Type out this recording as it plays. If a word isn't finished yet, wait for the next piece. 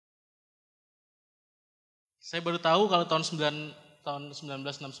Saya baru tahu kalau tahun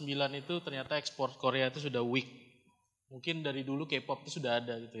 1969 itu ternyata ekspor Korea itu sudah weak. Mungkin dari dulu K-pop itu sudah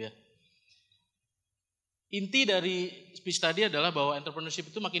ada gitu ya. Inti dari speech tadi adalah bahwa entrepreneurship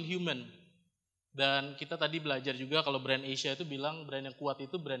itu makin human. Dan kita tadi belajar juga kalau brand Asia itu bilang brand yang kuat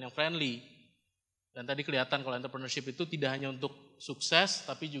itu brand yang friendly. Dan tadi kelihatan kalau entrepreneurship itu tidak hanya untuk sukses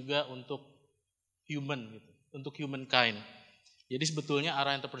tapi juga untuk human gitu, untuk humankind. Jadi sebetulnya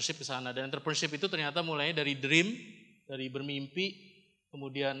arah entrepreneurship ke sana. Dan entrepreneurship itu ternyata mulainya dari dream, dari bermimpi,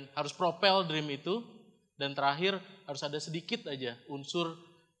 kemudian harus propel dream itu, dan terakhir harus ada sedikit aja unsur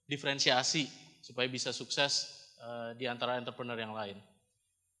diferensiasi supaya bisa sukses di antara entrepreneur yang lain.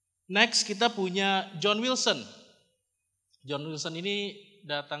 Next kita punya John Wilson. John Wilson ini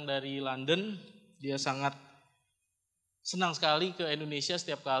datang dari London. Dia sangat senang sekali ke Indonesia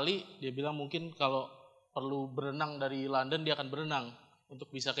setiap kali. Dia bilang mungkin kalau perlu berenang dari London dia akan berenang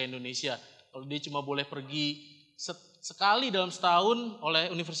untuk bisa ke Indonesia. Kalau dia cuma boleh pergi sekali dalam setahun oleh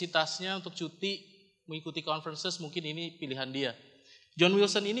universitasnya untuk cuti mengikuti conferences, mungkin ini pilihan dia. John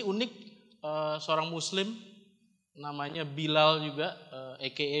Wilson ini unik, seorang Muslim, namanya Bilal juga,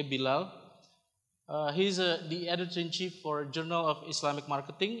 aka Bilal. He's the editor-in-chief for Journal of Islamic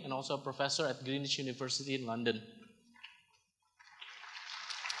Marketing and also a professor at Greenwich University in London.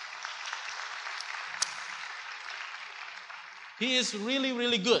 He is really,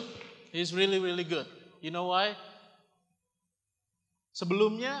 really good. He's really, really good. You know why?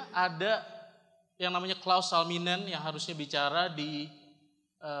 Sebelumnya ada yang namanya Klaus Salminen yang harusnya bicara di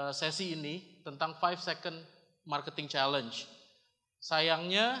sesi ini tentang 5 second marketing challenge.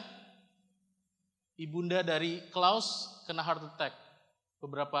 Sayangnya ibunda dari Klaus kena heart attack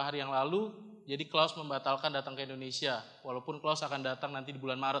beberapa hari yang lalu, jadi Klaus membatalkan datang ke Indonesia. Walaupun Klaus akan datang nanti di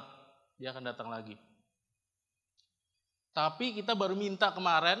bulan Maret, dia akan datang lagi. Tapi kita baru minta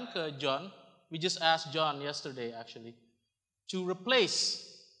kemarin ke John, we just asked John yesterday actually, to replace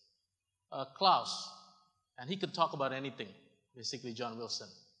Klaus, and he could talk about anything, basically John Wilson.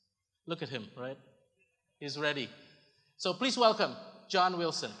 Look at him, right? He's ready. So please welcome John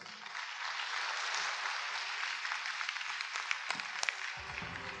Wilson.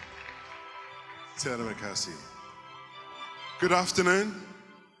 Terima kasih. Good afternoon.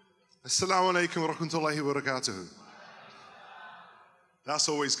 Assalamualaikum warahmatullahi wabarakatuh. That's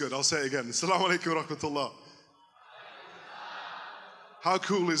always good. I'll say it again. Assalamualaikum warahmatullah. How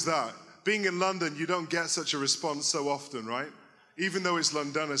cool is that? Being in London, you don't get such a response so often, right? Even though it's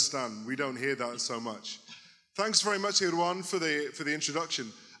Londonistan, we don't hear that so much. Thanks very much, Iwan, for the introduction.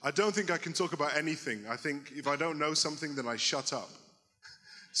 I don't think I can talk about anything. I think if I don't know something, then I shut up.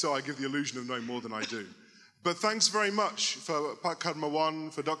 So I give the illusion of knowing more than I do. But thanks very much for Pak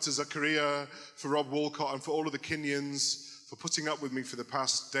Kadmawan, for Dr. Zakaria, for Rob Walcott, and for all of the Kenyans, for putting up with me for the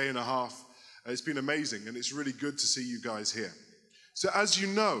past day and a half. It's been amazing, and it's really good to see you guys here. So as you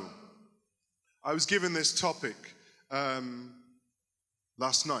know, I was given this topic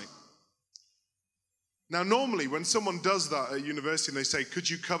last night. Now, normally, when someone does that at university and they say, could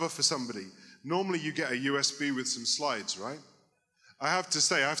you cover for somebody? Normally, you get a USB with some slides, right? I have to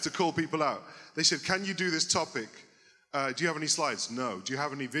say, I have to call people out. They said, can you do this topic? Do you have any slides? No. Do you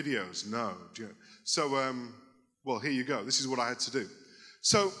have any videos? No. So, well, here you go. This is what I had to do.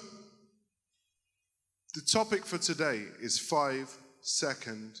 So, the topic for today is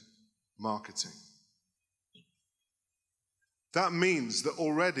 5-second marketing. That means that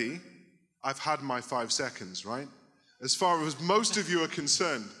already I've had my 5 seconds, right? As far as most of you are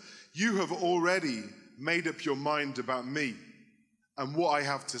concerned, you have already made up your mind about me and what I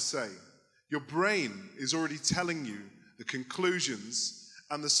have to say. Your brain is already telling you the conclusions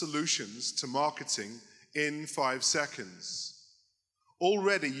and the solutions to marketing in 5 seconds.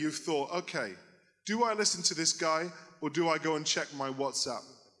 Already you've thought, okay, do I listen to this guy or do I go and check my WhatsApp?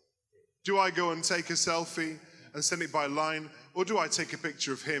 Do I go and take a selfie and send it by line, or do I take a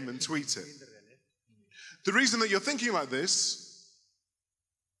picture of him and tweet it? The reason that you're thinking about this,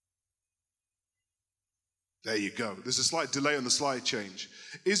 there you go, there's a slight delay on the slide change,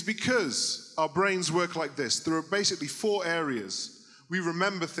 is because our brains work like this. There are basically 4 areas. We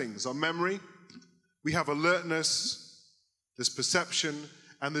remember things, our memory, we have alertness, there's perception,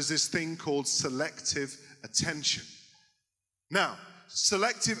 and there's this thing called selective attention. Now,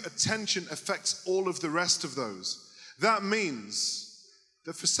 selective attention affects all of the rest of those. That means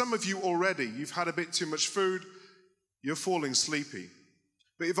that for some of you already, you've had a bit too much food, you're falling sleepy.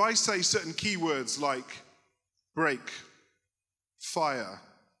 But if I say certain keywords like break, fire,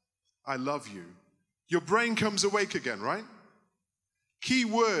 I love you, your brain comes awake again, right? Key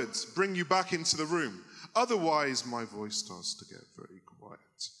words bring you back into the room. Otherwise, my voice starts to get very quiet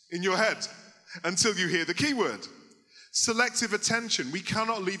in your head. until you hear the keyword. Selective attention. We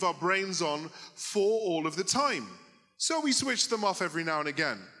cannot leave our brains on for all of the time. So we switch them off every now and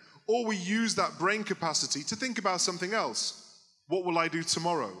again. Or we use that brain capacity to think about something else. What will I do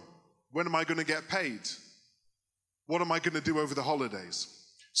tomorrow? When am I going to get paid? What am I going to do over the holidays?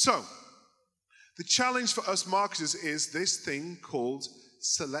 So, the challenge for us marketers is this thing called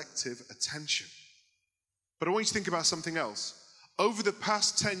selective attention. But I want you to think about something else. Over the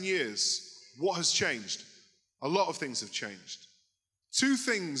past 10 years, what has changed? A lot of things have changed. Two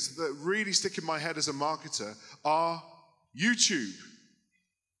things that really stick in my head as a marketer are YouTube,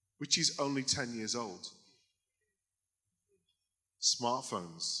 which is only 10 years old.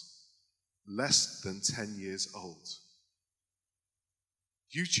 Smartphones, less than 10 years old.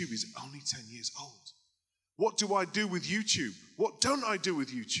 YouTube is only 10 years old. What do I do with YouTube? What don't I do with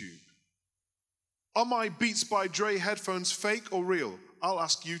YouTube? Are my Beats by Dre headphones fake or real? I'll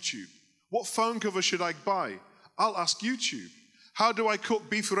ask YouTube. What phone cover should I buy? I'll ask YouTube. How do I cook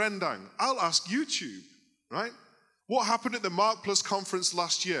beef rendang? I'll ask YouTube, right? What happened at the MarkPlus conference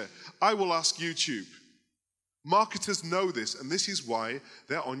last year? I will ask YouTube. Marketers know this, and this is why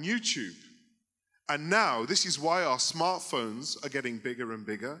they're on YouTube. And now, this is why our smartphones are getting bigger and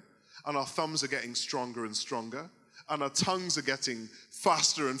bigger, and our thumbs are getting stronger and stronger, and our tongues are getting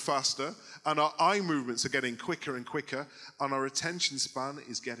faster and faster, and our eye movements are getting quicker and quicker, and our attention span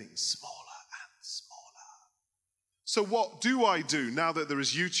is getting smaller and smaller. So what do I do now that there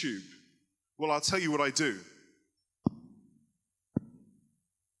is YouTube? Well, I'll tell you what I do.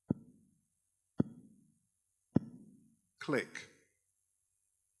 Click.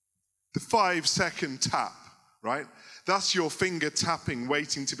 The 5-second tap, right? That's your finger tapping,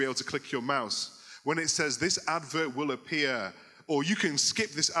 waiting to be able to click your mouse. When it says this advert will appear, or you can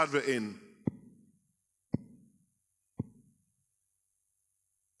skip this advert in.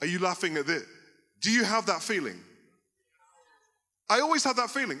 Are you laughing at this? Do you have that feeling? I always have that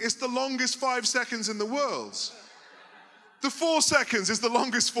feeling. It's the longest 5 seconds in the world. The 4 seconds is the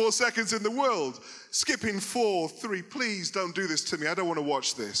longest 4 seconds in the world. Skipping 4, 3, please don't do this to me. I don't want to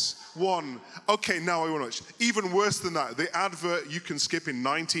watch this. 1, okay, now I want to watch. Even worse than that, the advert you can skip in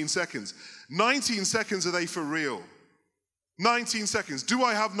 19 seconds. 19 seconds, are they for real? 19 seconds. Do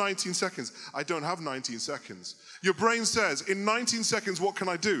I have 19 seconds? I don't have 19 seconds. Your brain says, in 19 seconds, what can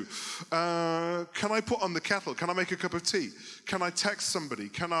I do? Can I put on the kettle? Can I make a cup of tea? Can I text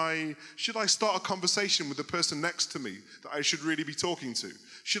somebody? Should I start a conversation with the person next to me that I should really be talking to?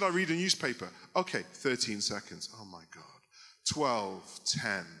 Should I read a newspaper? Okay, 13 seconds. Oh my God. 12,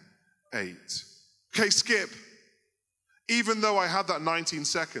 10, 8. Okay, skip. Even though I had that 19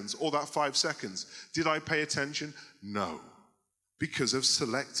 seconds or that 5 seconds, did I pay attention? No. Because of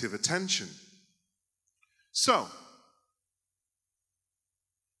selective attention. So,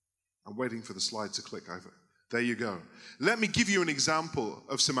 I'm waiting for the slide to click. There you go. Let me give you an example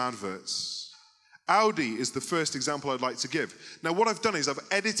of some adverts. Audi is the first example I'd like to give. Now, what I've done is I've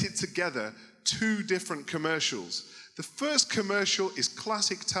edited together 2 different commercials. The first commercial is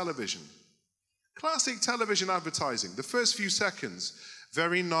classic television. Classic television advertising. The first few seconds,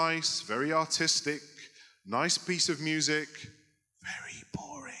 very nice, very artistic, nice piece of music, very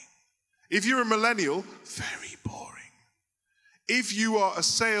boring. If you're a millennial, very boring. If you are a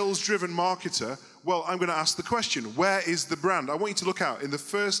sales-driven marketer, well, I'm going to ask the question, where is the brand? I want you to look out in the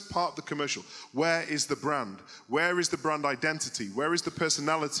first part of the commercial. Where is the brand? Where is the brand identity? Where is the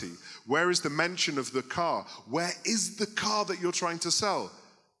personality? Where is the mention of the car? Where is the car that you're trying to sell?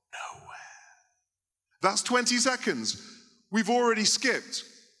 Nowhere. That's 20 seconds. We've already skipped.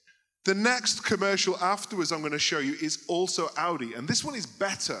 The next commercial afterwards I'm going to show you is also Audi. And this one is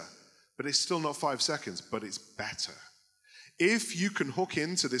better, but it's still not 5 seconds, but it's better. If you can hook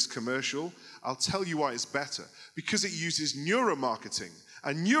into this commercial, I'll tell you why it's better. Because it uses neuromarketing.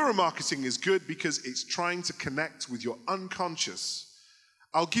 And neuromarketing is good because it's trying to connect with your unconscious.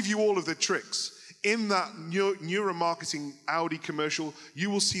 I'll give you all of the tricks. In that neuromarketing Audi commercial,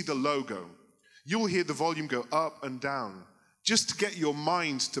 you will see the logo. You will hear the volume go up and down, just to get your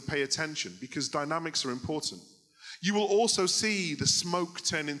mind to pay attention, because dynamics are important. You will also see the smoke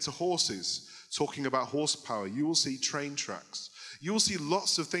turn into horses, talking about horsepower. You will see train tracks. You will see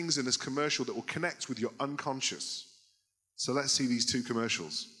lots of things in this commercial that will connect with your unconscious. So let's see these 2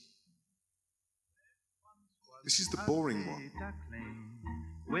 commercials. This is the boring one.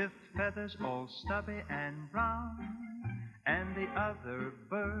 With feathers all stubby and brown, and the other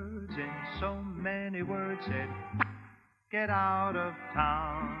birds in so many words said, get out of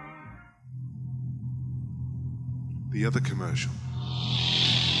town. The other commercial.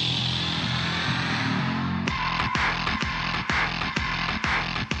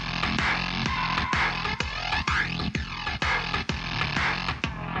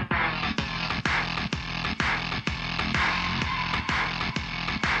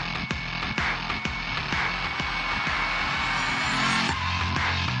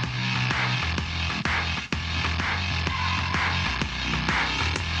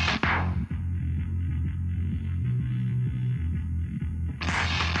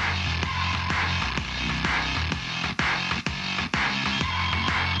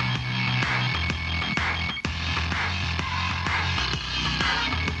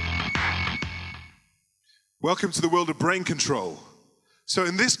 Welcome to the world of brain control. So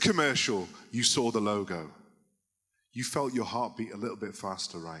in this commercial, you saw the logo. You felt your heartbeat a little bit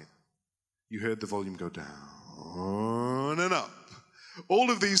faster, right? You heard the volume go down and up. All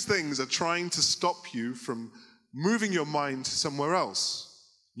of these things are trying to stop you from moving your mind somewhere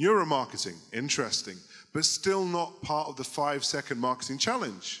else. Neuromarketing, interesting, but still not part of the 5-second marketing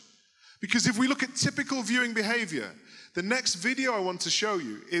challenge. Because if we look at typical viewing behavior, the next video I want to show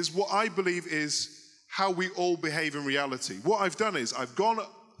you is what I believe is how we all behave in reality. What I've done is I've gone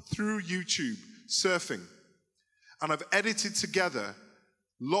through YouTube, surfing, and I've edited together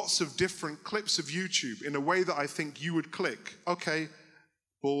lots of different clips of YouTube in a way that I think you would click. Okay,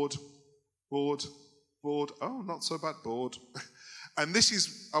 bored, bored, bored. Oh, not so bad, bored. And this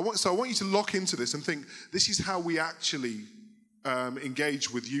is, I want you to lock into this and think, this is how we actually engage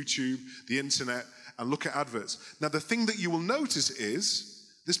with YouTube, the internet, and look at adverts. Now, the thing that you will notice is,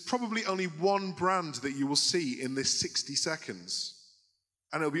 there's probably only one brand that you will see in this 60 seconds.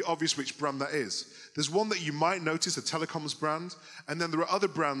 And it'll be obvious which brand that is. There's one that you might notice, a telecoms brand, and then there are other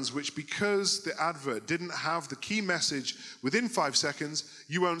brands which, because the advert didn't have the key message within 5 seconds,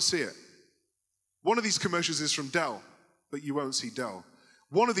 you won't see it. One of these commercials is from Dell, but you won't see Dell.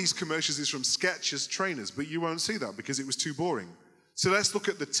 One of these commercials is from Skechers trainers, but you won't see that because it was too boring. So let's look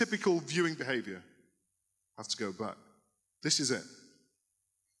at the typical viewing behavior. I have to go back. This is it.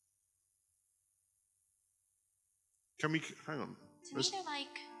 Can we, hang on. To me, they're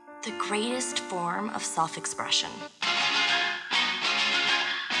like the greatest form of self-expression.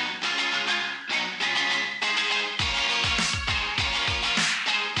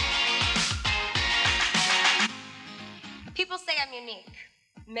 People say I'm unique.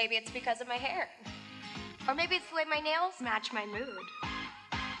 Maybe it's because of my hair. Or maybe it's the way my nails match my mood.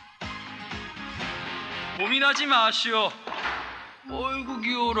 고민하지 마시오. 어이구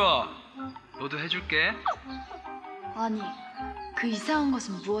귀여워라. 너도 해줄게. 아니, 그 이상한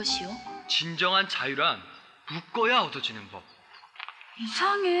것은 무엇이오? 진정한 자유란 묶어야 얻어지는 법.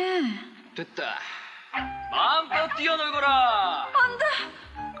 이상해. 됐다. 마음껏 뛰어놀거라. 안 돼.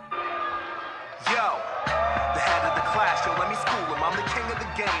 Yo, the head of the class, yo, let me school him. I'm the king of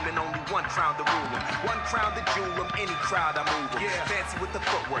the game and only one crown to rule him. One crown to jewel him, any crowd I move him. Yeah. Fancy with the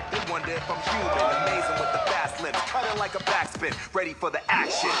footwork, they wonder if I'm human. Amazing with the fast lips, cutting like a backspin, ready for the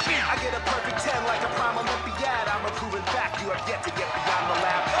action. I get a perfect 10 like a prime Olympiad. I'm a proven fact, you have yet to get beyond the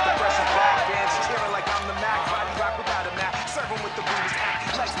lab. The pressure's back, fans cheering like I'm the Mac. Body rock without a map, serving with the rudest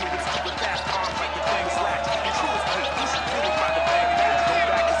act. Legs moving super fast, arms like the thing's latch. The truest beat, you should really find the bang. Go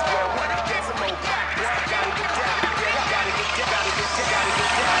back to square one, get some old practice. Gotta get down, gotta get down, gotta get down, gotta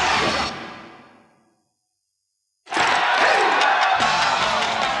get down.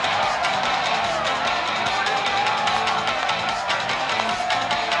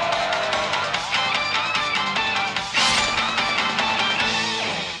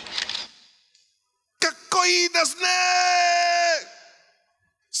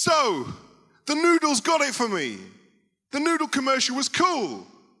 So, the noodles got it for me. The noodle commercial was cool.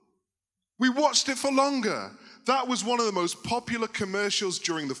 We watched it for longer. That was one of the most popular commercials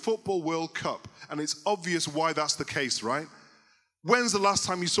during the Football World Cup, and it's obvious why that's the case, right? When's the last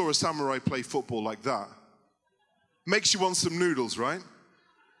time you saw a samurai play football like that? Makes you want some noodles, right?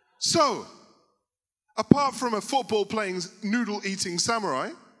 So, apart from a football-playing, noodle-eating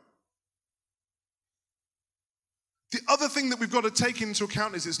samurai, the other thing that we've got to take into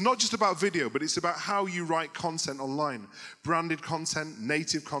account is it's not just about video, but it's about how you write content online. Branded content,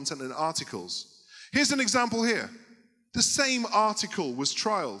 native content, and articles. Here's an example here. The same article was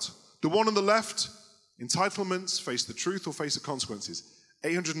trialed. The one on the left, entitlements, face the truth or face the consequences.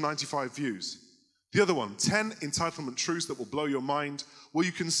 895 views. The other one, 10 entitlement truths that will blow your mind. Well,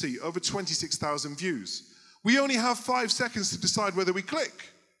 you can see over 26,000 views. We only have 5 seconds to decide whether we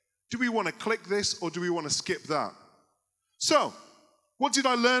click. Do we want to click this or do we want to skip that? So, what did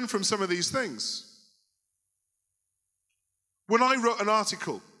I learn from some of these things? When I wrote an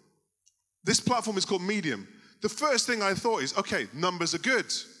article, this platform is called Medium. The first thing I thought is, okay, numbers are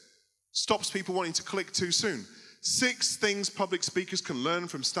good. Stops people wanting to click too soon. 6 things public speakers can learn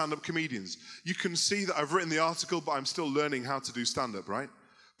from stand-up comedians. You can see that I've written the article, but I'm still learning how to do stand-up, right?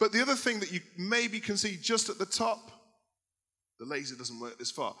 But the other thing that you maybe can see just at the top, the laser doesn't work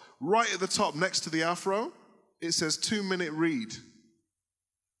this far, right at the top next to the afro, it says 2-minute read.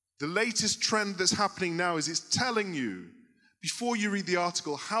 The latest trend that's happening now is it's telling you, before you read the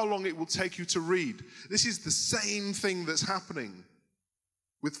article, how long it will take you to read. This is the same thing that's happening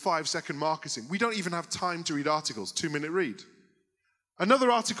with 5-second marketing. We don't even have time to read articles, 2-minute read. Another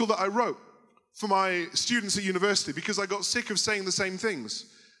article that I wrote for my students at university because I got sick of saying the same things.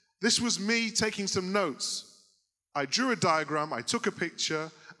 This was me taking some notes. I drew a diagram, I took a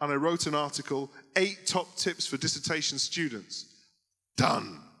picture, and I wrote an article, 8 top tips for dissertation students.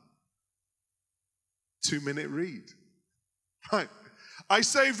 Done. 2-minute read. Right. I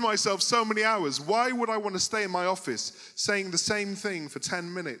saved myself so many hours. Why would I want to stay in my office saying the same thing for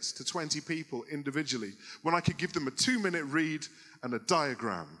 10 minutes to 20 people individually when I could give them a 2-minute read and a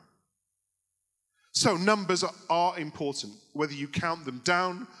diagram? So numbers are important, whether you count them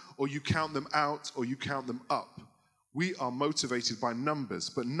down or you count them out or you count them up. We are motivated by numbers,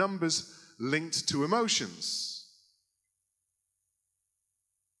 but numbers linked to emotions.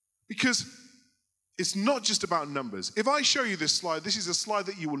 Because it's not just about numbers. If I show you this slide, this is a slide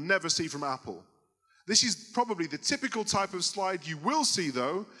that you will never see from Apple. This is probably the typical type of slide you will see,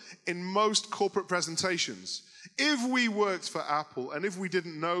 though, in most corporate presentations. If we worked for Apple and if we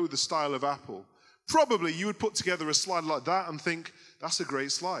didn't know the style of Apple, probably you would put together a slide like that and think, that's a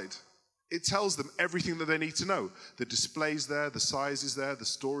great slide. It tells them everything that they need to know. The display's there, the size is there, the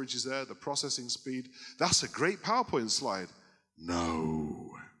storage is there, the processing speed. That's a great PowerPoint slide. No.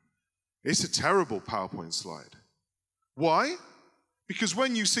 It's a terrible PowerPoint slide. Why? Because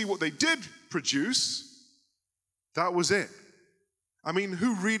when you see what they did produce, that was it. I mean,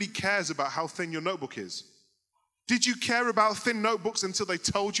 who really cares about how thin your notebook is? Did you care about thin notebooks until they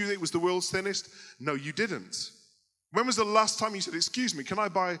told you it was the world's thinnest? No, you didn't. When was the last time you said, excuse me, can I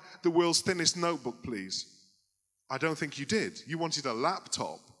buy the world's thinnest notebook, please? I don't think you did. You wanted a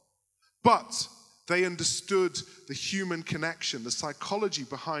laptop. But they understood the human connection, the psychology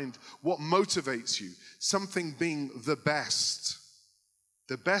behind what motivates you, something being the best.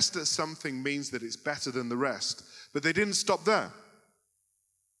 The best at something means that it's better than the rest. But they didn't stop there.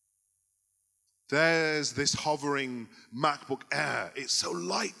 There's this hovering MacBook Air. It's so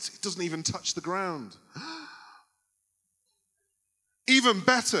light, it doesn't even touch the ground. Even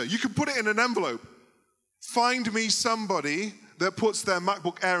better, you can put it in an envelope. Find me somebody that puts their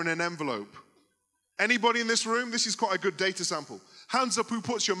MacBook Air in an envelope. Anybody in this room? This is quite a good data sample. Hands up who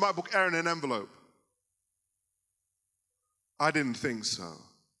puts your MacBook Air in an envelope. I didn't think so.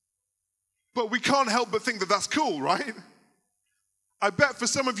 But we can't help but think that that's cool, right? I bet for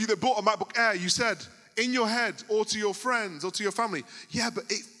some of you that bought a MacBook Air, you said in your head or to your friends or to your family, yeah, but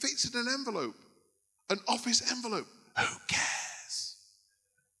it fits in an envelope, an office envelope. Who cares?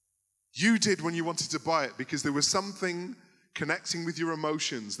 You did when you wanted to buy it because there was something connecting with your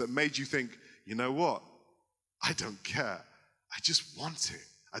emotions that made you think, you know what? I don't care. I just want it.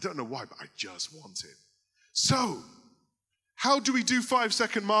 I don't know why, but I just want it. So, how do we do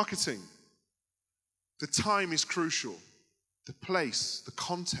 5-second marketing? The time is crucial. The place, the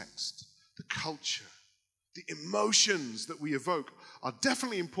context, the culture, the emotions that we evoke are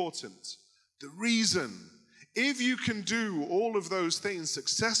definitely important. The reason, if you can do all of those things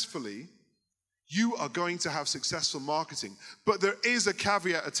successfully, you are going to have successful marketing. But there is a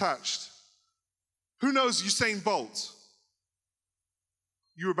caveat attached. Who knows Usain Bolt?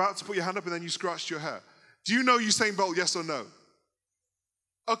 You were about to put your hand up and then you scratched your hair. Do you know Usain Bolt, yes or no?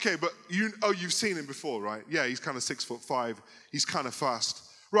 Okay, but you've seen him before, right? Yeah, he's kind of 6'5". He's kind of fast.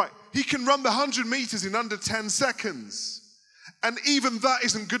 Right, he can run the 100 meters in under 10 seconds. And even that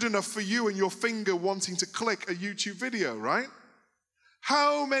isn't good enough for you and your finger wanting to click a YouTube video, right?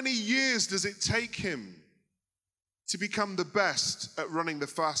 How many years does it take him to become the best at running the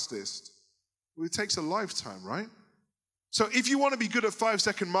fastest? Well, it takes a lifetime, right? So if you want to be good at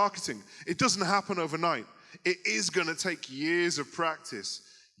 5-second marketing, it doesn't happen overnight. It is going to take years of practice,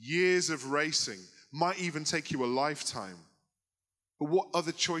 years of racing, might even take you a lifetime. But what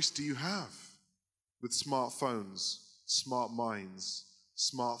other choice do you have with smartphones, smart minds,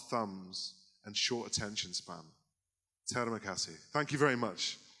 smart thumbs, and short attention span? Terima kasih. Thank you very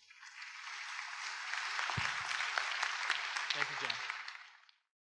much.